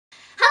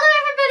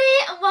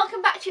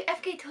welcome back to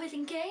FK Toys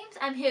and Games.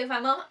 I'm here with my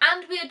mum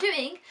and we are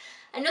doing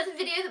another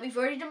video that we've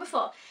already done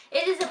before.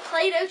 It is a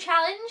Play-Doh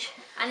challenge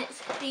and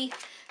it's the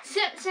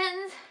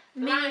Simpsons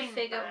blind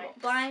figure,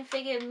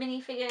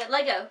 minifigure,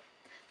 Lego.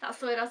 That's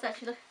the word I was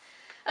actually looking.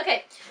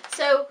 Okay,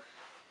 so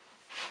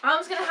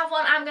Mum's going to have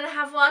one, I'm going to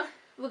have one.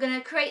 We're going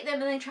to create them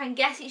and then try and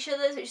guess each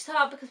other's, which is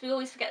hard because we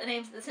always forget the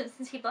names of the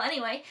Simpsons people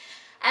anyway.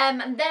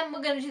 And then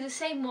we're going to do the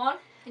same one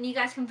and you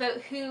guys can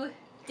vote who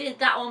did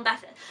that one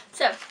better.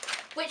 So,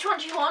 which one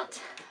do you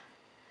want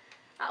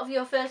out of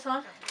your first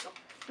one?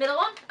 Middle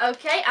one?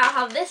 Okay, I'll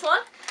have this one.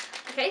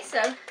 Okay,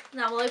 so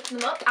now we'll open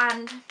them up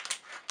and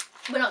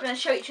we're not going to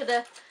show each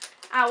other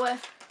our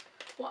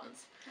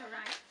ones.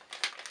 Alright.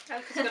 Oh,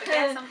 because we've got to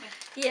guess, haven't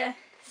we? Yeah,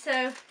 so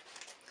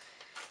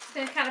just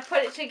going to kind of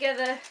put it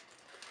together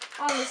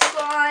on the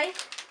sly.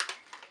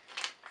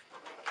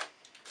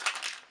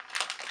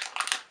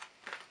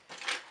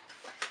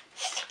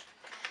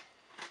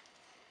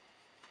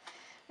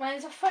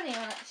 Mine's a funny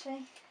one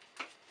actually.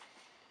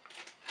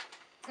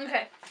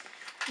 Okay,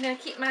 I'm going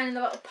to keep mine in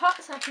the little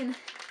pot so I can...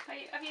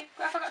 Have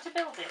I forgot to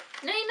build it?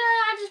 No,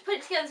 I just put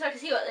it together so I can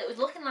see what it was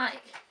looking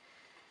like.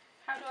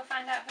 How do I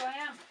find out who I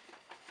am?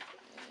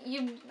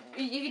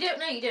 If you don't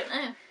know, you don't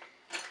know.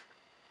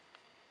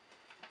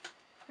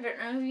 I don't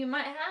know who you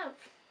might have.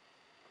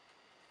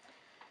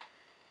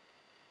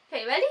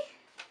 Okay, ready?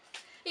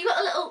 You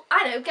got a little,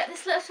 I know, get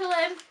this little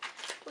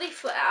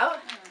leaflet out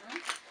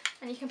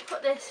and you can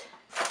put this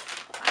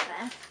right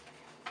there.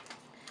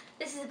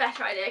 This is a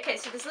better idea. Okay,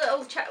 so there's a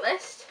little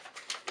checklist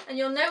and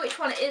you'll know which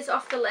one it is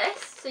off the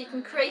list so you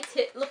can create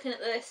it looking at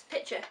this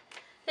picture.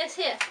 This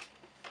here.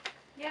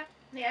 Yeah,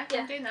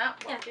 I'm doing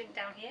that. What I'm doing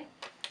down here.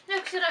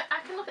 No, because I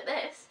can look at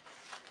this.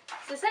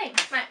 It's the same.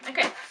 Right,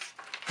 okay.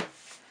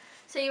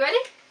 So you ready?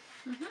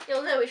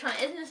 You'll know which one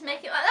it is and just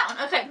make it like that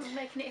one. Okay. I'm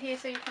making it here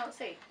so you can't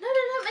see. No,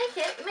 don't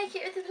make it. Make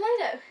it with the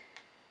Play-Doh.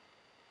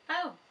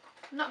 Oh,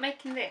 I'm not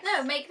making this.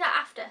 No, make that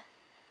after.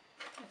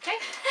 Okay.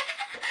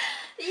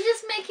 You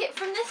just make it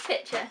from this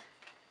picture.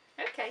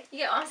 Okay. You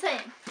get what I'm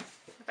saying?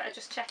 I better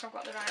just check I've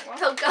got the right one.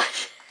 Oh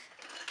gosh.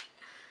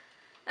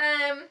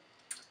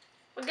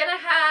 We're gonna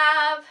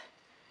have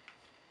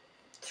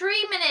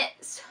 3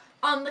 minutes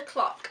on the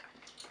clock.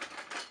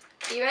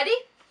 Are you ready?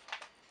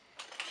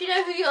 Do you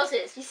know who yours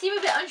is? You seem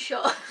a bit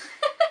unsure.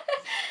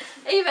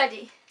 Are you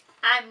ready?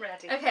 I'm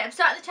ready. Okay, I'm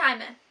starting the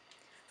timer.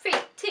 3,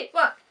 2,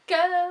 1,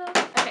 go.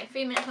 Okay,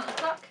 3 minutes on the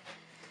clock.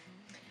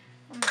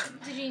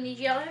 Did you need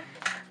yellow?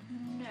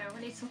 No, I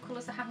need some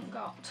colours I haven't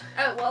got.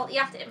 Oh, well, you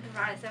have to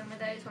improvise them with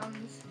those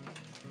ones.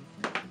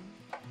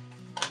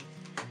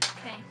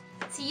 Okay,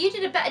 so you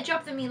did a better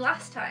job than me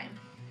last time.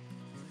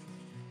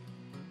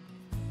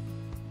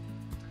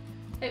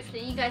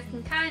 Hopefully you guys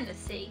can kind of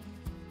see.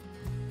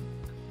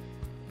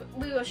 But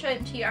we will show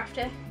them to you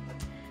after.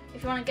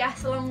 If you want to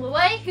guess along the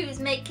way who's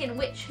making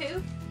which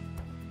who.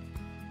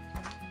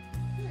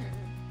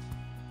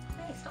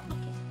 Hey, stop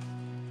looking.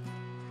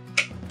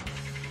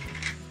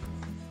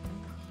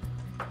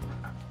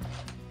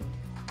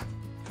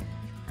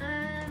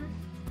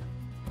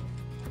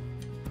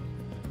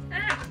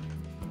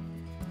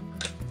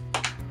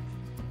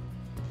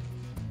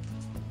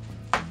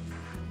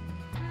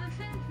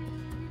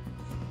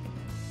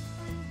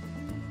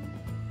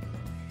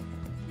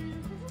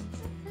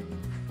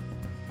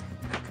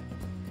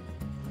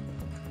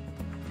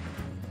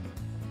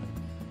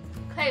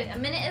 Okay, a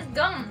minute is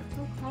gone.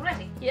 Oh,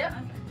 already? Yep.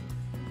 Okay.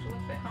 It's a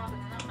little bit harder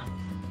than that now.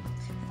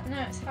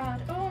 No, it's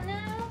hard. Oh no.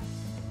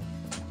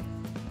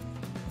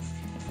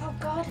 Oh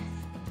god.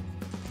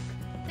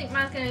 I think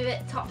mine's going to be a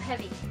bit top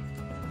heavy.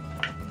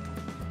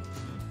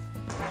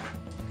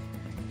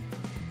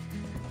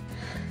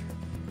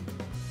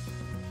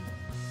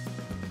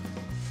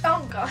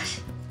 Oh gosh.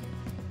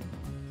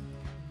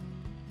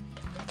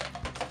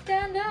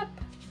 Stand up.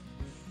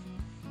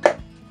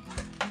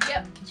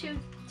 Yep, too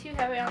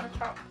heavy on the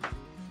top.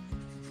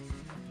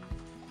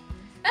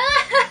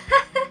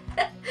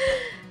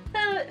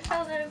 Oh, it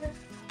fell over.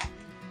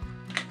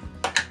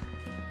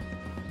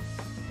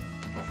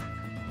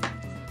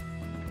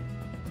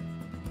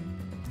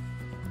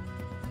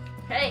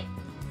 Okay,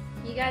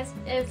 you guys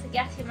able to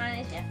guess who mine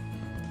is yet?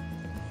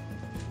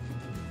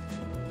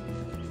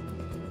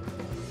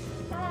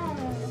 Oh.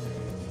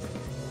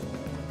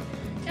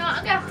 You know what,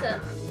 I'm gonna have to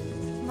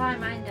lie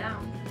mine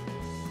down.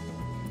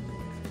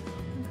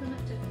 I'm going to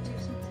have to do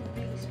something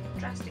really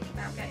drastic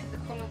about getting the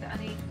colour that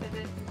I need for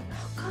the...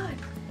 Oh god,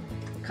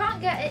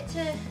 can't get it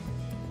to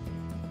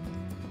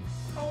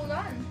hold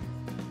on.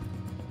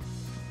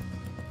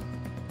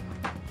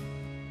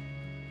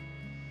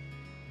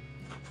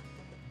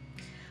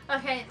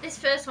 Okay, this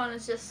first one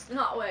has just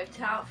not worked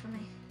out for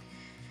me.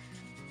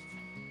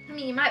 I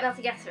mean, you might be able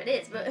to guess what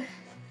it is, but...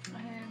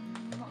 what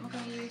am I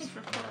going to use for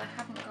a colour I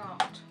haven't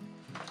got?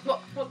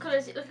 What colour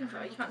is it looking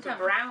for? You can't tell.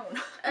 Brown.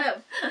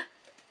 Oh.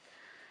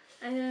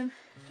 I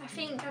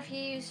think I've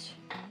used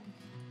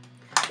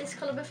this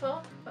colour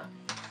before, but...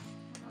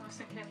 I was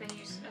thinking I'd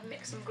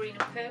mix some green and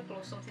purple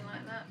or something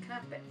like that. Can I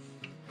have a bit?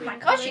 Oh my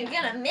gosh, you're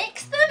gonna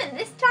mix them in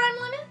this time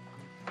limit?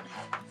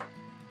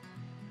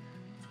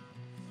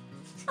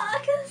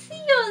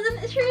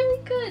 It's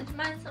really good.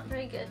 Mine's not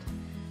very good.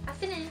 I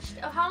finished.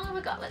 Oh, how long have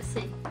I got? Let's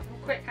see.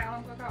 Quick, how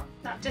long have I got?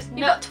 That just.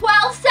 You've got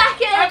 12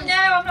 seconds. Oh no,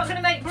 I'm not going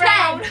to make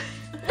brown.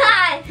 10,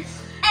 9,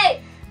 8,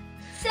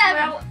 7,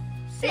 Well,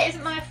 6. it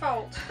isn't my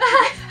fault.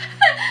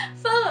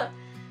 5, 4,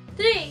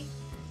 3,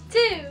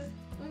 2,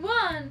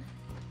 1.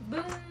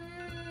 Boom.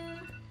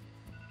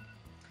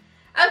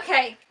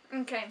 Okay.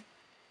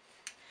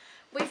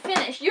 We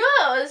finished.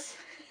 Yours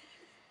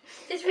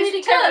is really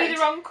It's totally good.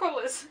 the wrong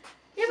colours.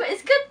 Yeah, but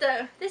it's good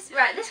though. This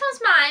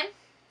one's mine.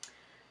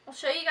 I'll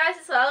show you guys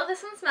as well.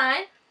 This one's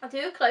mine. I'll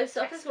do a close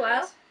up as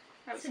well.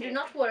 So do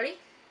not worry.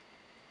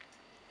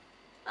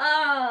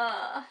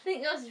 I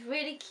think yours is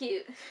really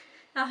cute.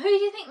 Now, who do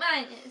you think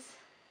mine is?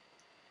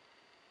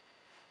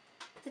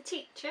 The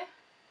teacher.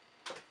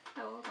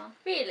 Oh, hold on.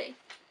 Really?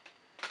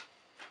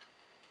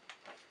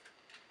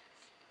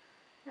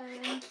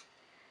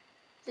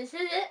 This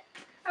is it.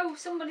 Oh,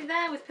 somebody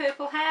there with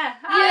purple hair.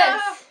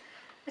 Yes.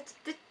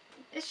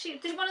 Is she?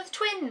 Did one of the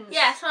twins?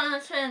 Yes, one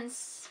of the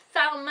twins.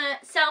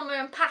 Selma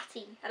and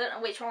Patty. I don't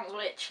know which one's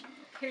which.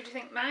 Who do you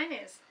think mine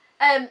is?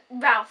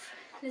 Ralph.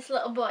 This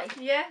little boy.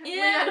 Yeah. We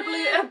Yeah.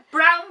 had a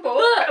brown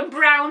book and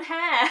brown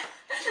hair.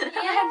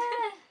 Yeah.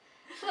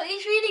 Well,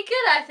 he's really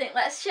good, I think.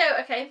 Let's show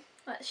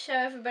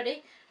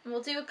everybody. And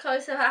we'll do a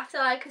close-up after,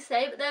 like I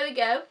say. But there we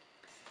go.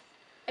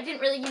 I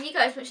didn't really give you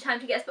guys much time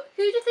to guess. But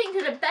who do you think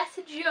did a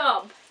better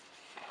job?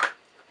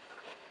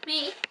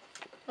 Me?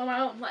 Or my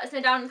mum? Let us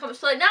know down in the comments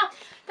below. Now,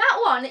 that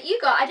one that you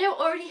got, I don't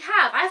already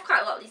have. I have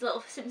quite a lot of these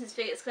little Simpsons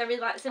figures because I really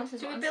like the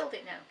Simpsons ones. Do we build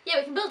it now? Yeah,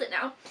 we can build it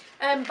now.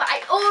 But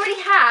I already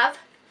have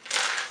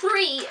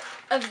 3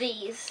 of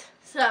these.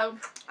 So,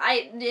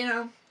 I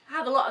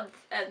have a lot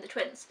of the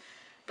twins.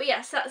 But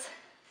yes, that's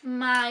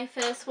my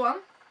first one.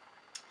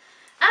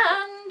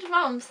 And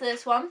Mum's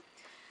first one.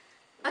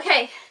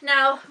 Okay,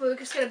 now we're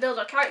just going to build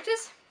our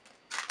characters.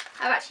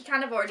 I've actually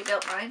kind of already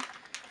built mine.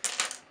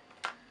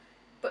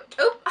 But,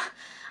 oh,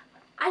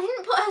 I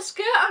didn't put her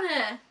skirt on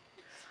her.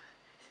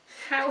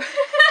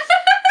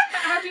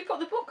 How do you put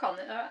the book on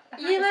it?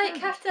 You like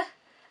have to,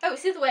 oh,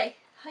 it's the other way.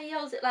 He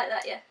holds it like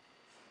that, yeah.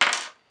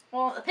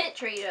 Well, the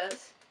picture he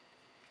does.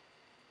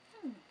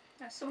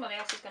 Somebody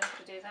else is going to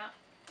have to do that.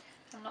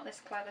 I'm not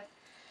this clever.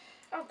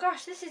 Oh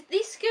gosh,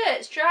 these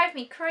skirts drive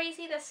me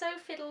crazy. They're so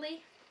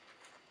fiddly.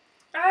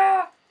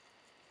 Ah!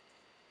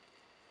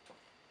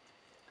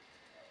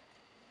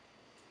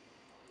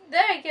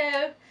 There we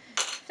go.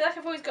 I feel like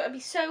I've always got to be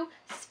so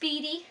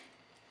speedy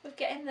with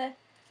getting the...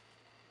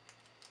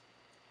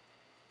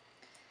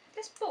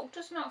 This book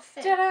does not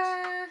fit.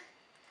 Ta-da!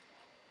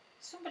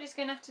 Somebody's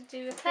going to have to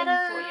do a thing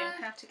Ta-da! for you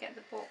on how to get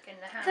the book in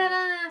the hand.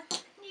 Ta-da!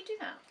 Can you do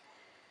that?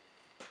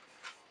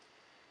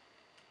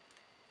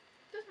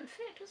 Doesn't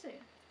fit, does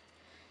it?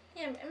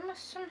 Yeah, but it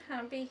must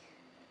somehow be...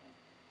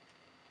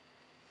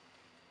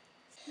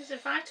 There's a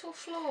vital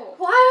flaw.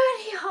 Why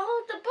would he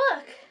hold the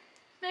book?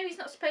 Maybe he's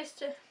not supposed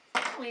to...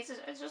 Oh,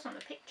 it's just on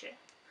the picture.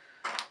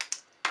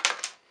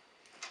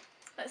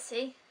 Let's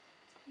see.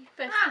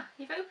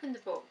 You've opened the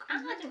book. I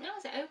didn't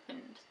realise it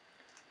opened.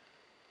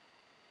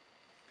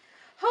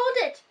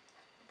 Hold it!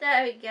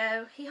 There we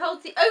go. He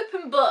holds the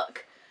open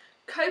book.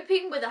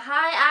 Coping with a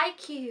high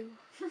IQ.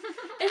 Is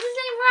his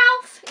name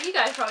Ralph? You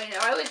guys probably know.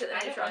 I always get the I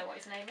names don't wrong. know what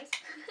his name is.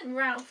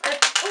 Ralph.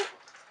 Oh,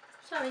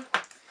 sorry.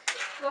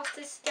 Lost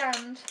his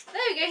stand.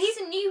 There we go. He's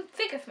a new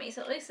figure for me,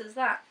 so at least there's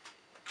that.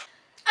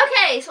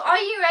 Okay, so are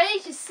you ready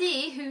to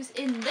see who's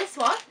in this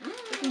one?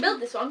 We can build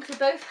this one because we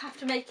both have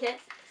to make it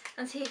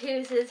and see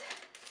whose is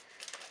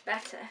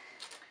better.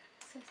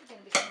 So it's going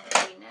to be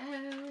somebody we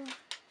know.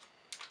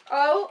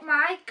 Oh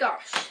my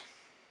gosh.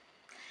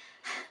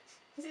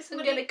 Is this I'm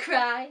somebody going to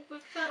cry.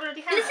 we've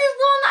already had? This is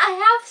the one that I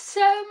have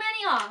so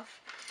many of.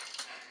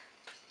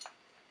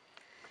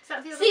 Is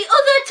that the other? The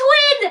other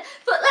twin!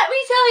 But let me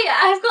tell you,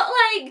 I've got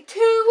like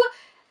 2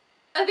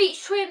 of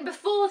each twin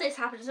before this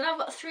happens, and I've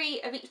got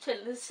 3 of each twin.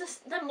 There's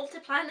just, they're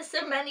multiplying, there's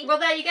so many. Well,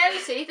 there you go,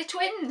 see, the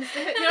twins.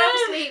 They're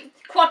obviously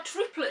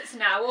quadruplets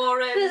now, or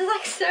There's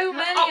like so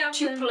many of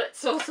them.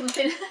 octuplets or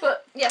something.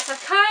 But yes,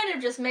 I've kind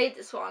of just made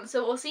this one,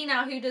 so we'll see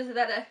now who does a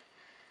better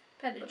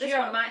But this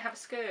job. one might have a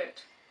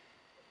skirt.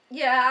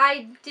 Yeah,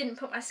 I didn't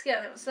put my skirt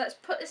on it, so let's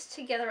put this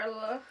together a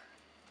little.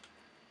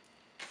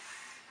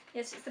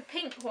 Yes, it's the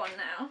pink one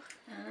now.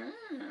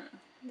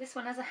 This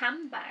one has a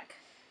handbag.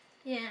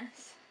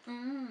 Yes.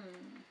 Mm.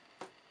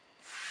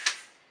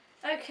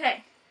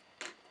 Okay.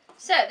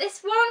 So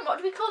this one, what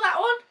do we call that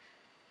one?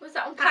 Was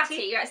that one Patty?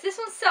 Patty. Right, so this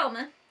one's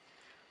Selma.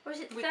 Or is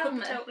it We Thelma?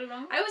 could be totally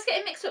wrong. I always get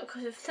it mixed up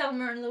because of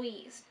Thelma and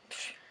Louise.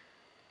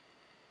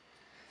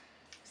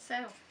 So,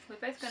 we're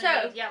both going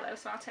to need yellow,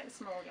 so I'll take the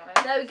small yellow.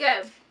 There we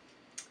go.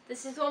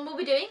 This is the one we'll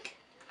be doing.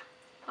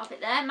 Pop it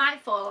there,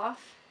 might fall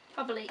off.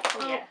 Probably.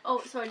 Oh, yeah. Oh,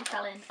 it's already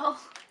fell in.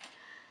 Oh.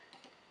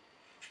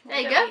 Well, There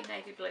you we go. don't need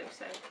navy blue,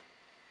 so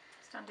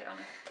stand it on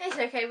it. It's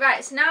okay,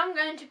 right, so now I'm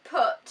going to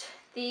put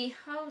the,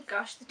 oh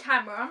gosh, the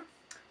timer on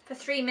for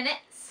 3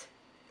 minutes.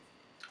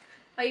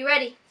 Are you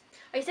ready?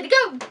 Are you ready to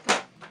go?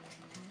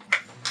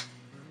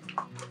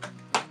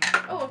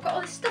 Oh, I've got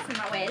all this stuff in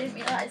my way, I didn't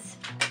realise.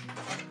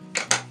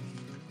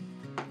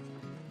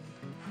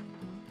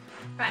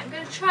 Right, I'm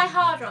going to try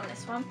harder on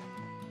this one.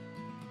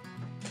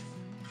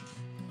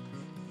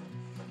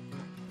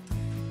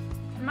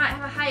 I might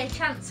have a higher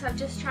chance. I've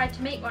just tried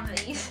to make one of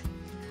these.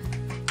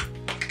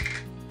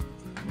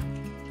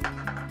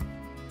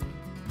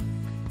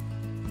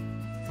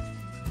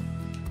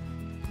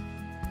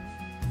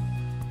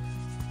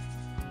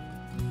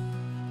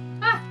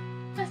 Ah,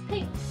 that's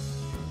pink.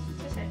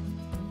 Is it?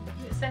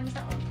 Is it the same as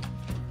that one?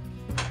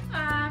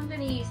 I'm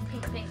going to use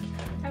pink.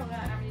 Oh right,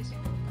 I'm using.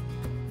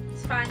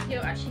 It's fine. You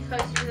don't actually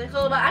close to the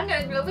colour, but I'm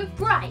going to go with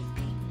bright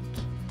pink.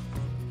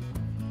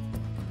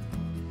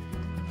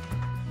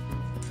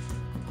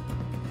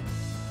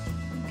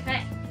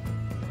 Okay.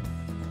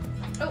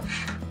 Oh.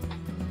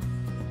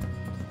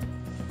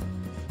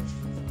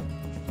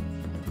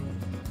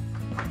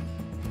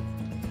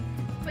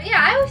 But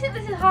yeah, I always think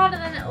this is harder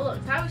than it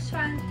looks. I always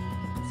find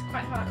it's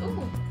quite hard.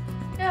 Ooh,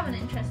 you have an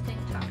interesting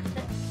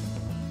tactic.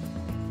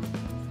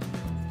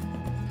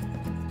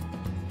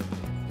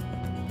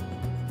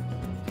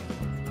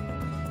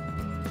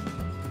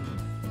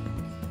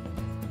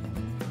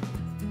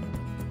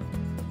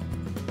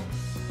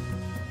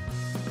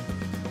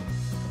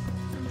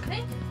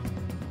 Okay.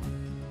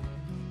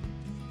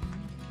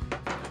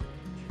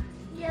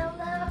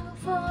 Yellow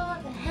for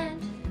the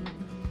hand.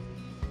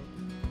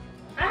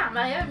 Ah,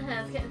 my own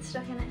hair's getting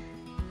stuck in it.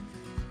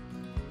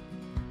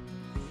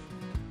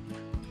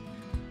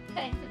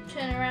 Okay,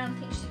 turn around. I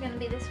think she's going to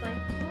be this way.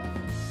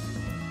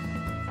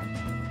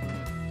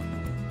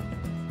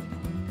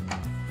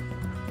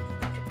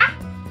 Ah!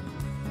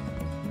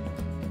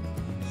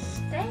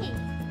 Stay.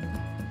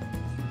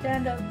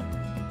 Stand up.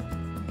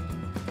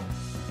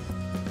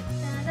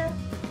 Stand up.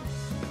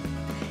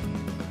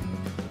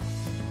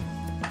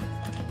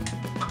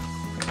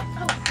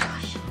 Oh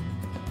gosh.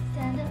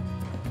 Stand up.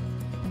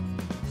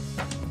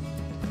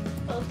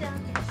 Fall down.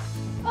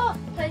 Oh,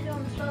 play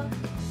on the floor.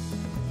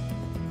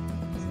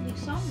 It's a new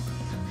song.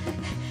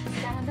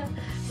 Stand up.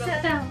 Roll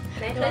Sit down.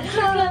 Play Play on the the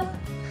floor.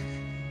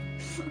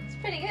 It's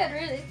pretty good,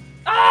 really.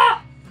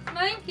 Ah!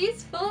 Mine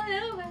keeps falling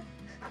over.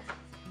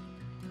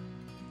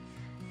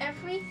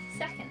 Every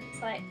second,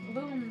 it's like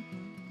boom.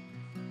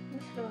 On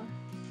the floor.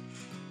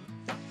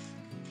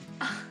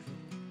 Ah.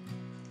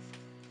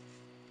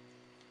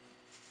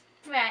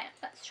 Right,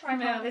 let's try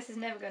No, more. this is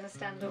never going to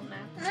stand up now.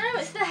 No,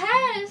 it's the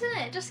hair, isn't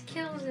it? It just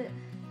kills it.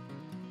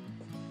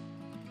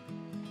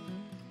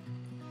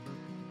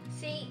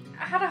 See,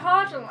 I had a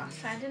hard one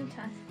last time, didn't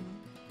I?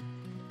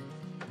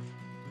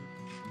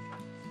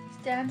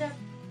 Stand up.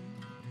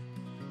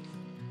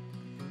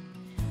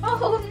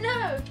 Oh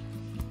no!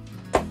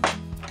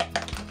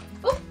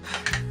 Oh,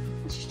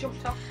 She's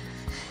jumped off.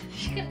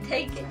 she couldn't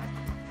take it.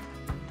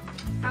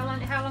 How long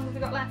have we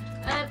got left?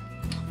 Oh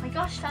my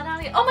gosh, fell down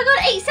again. Oh my god,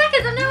 8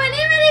 seconds! I'm nowhere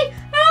near ready!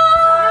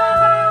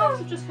 Oh!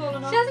 She's just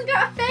fallen off. She hasn't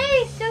got a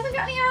face. She hasn't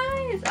got any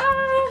eyes.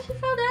 Oh, she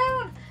fell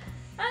down.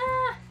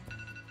 Ah.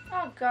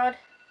 Oh god.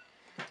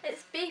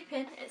 It's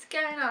beeping. It's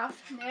going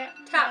off. Yeah.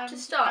 Tap to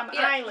stop. I'm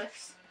Yeah.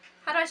 eyeless.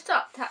 How do I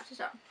stop? Tap to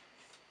stop.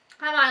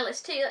 I'm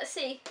eyeless too. Let's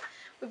see.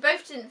 We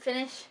both didn't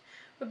finish.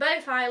 We're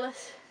both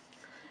eyeless.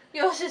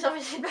 Yours is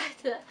obviously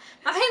better.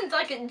 Mine's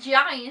like a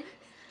giant.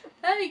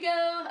 There we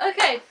go.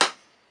 Okay.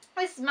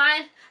 This is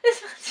mine.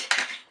 This one's...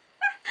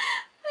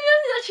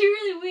 Yours is actually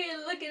really weird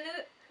looking at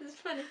it. It's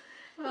funny.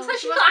 Well, Looks like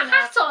she's she got a must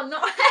have hat on,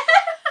 not a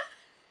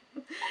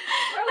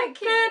Well, like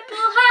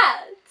purple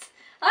hat.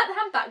 I like the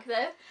handbag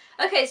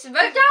though. Okay, so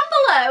vote down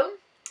below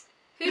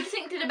who do you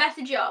think did a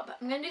better job.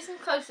 I'm going to do some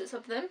close-ups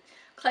of them.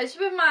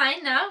 Close-up of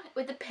mine now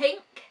with the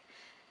pink.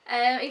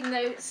 Even though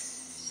it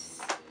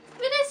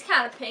is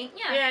kind of pink,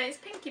 yeah. Yeah, it's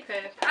pinky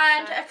purple.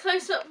 And so. a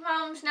close-up of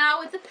Mum's now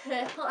with the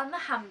purple and the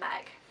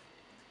handbag.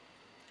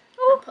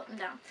 I'll put them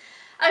down.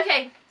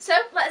 Okay, so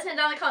let us know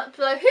down in the comments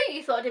below who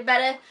you thought did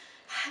better.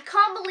 I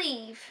can't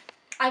believe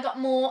I got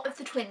more of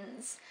the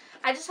twins.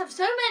 I just have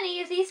so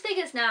many of these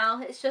figures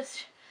now. It's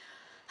just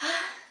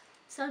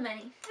so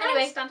many.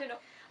 Anyway, standing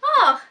up.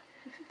 oh,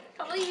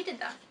 can't believe you did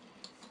that.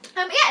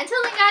 Yeah, until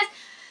then, guys,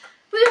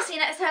 we will see you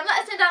next time.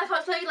 Let us know down in the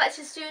comments below if you'd like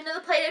us to do another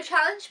Play-Doh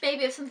challenge,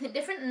 maybe of something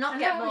different and not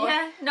get more.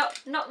 Yeah, not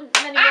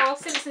many more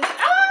Simpsons.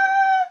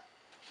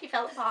 She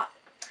fell apart.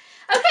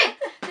 Okay,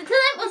 until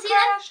then, we'll see you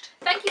then. Crashed.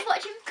 Thank you for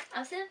watching.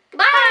 I'll see you then.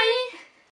 Goodbye.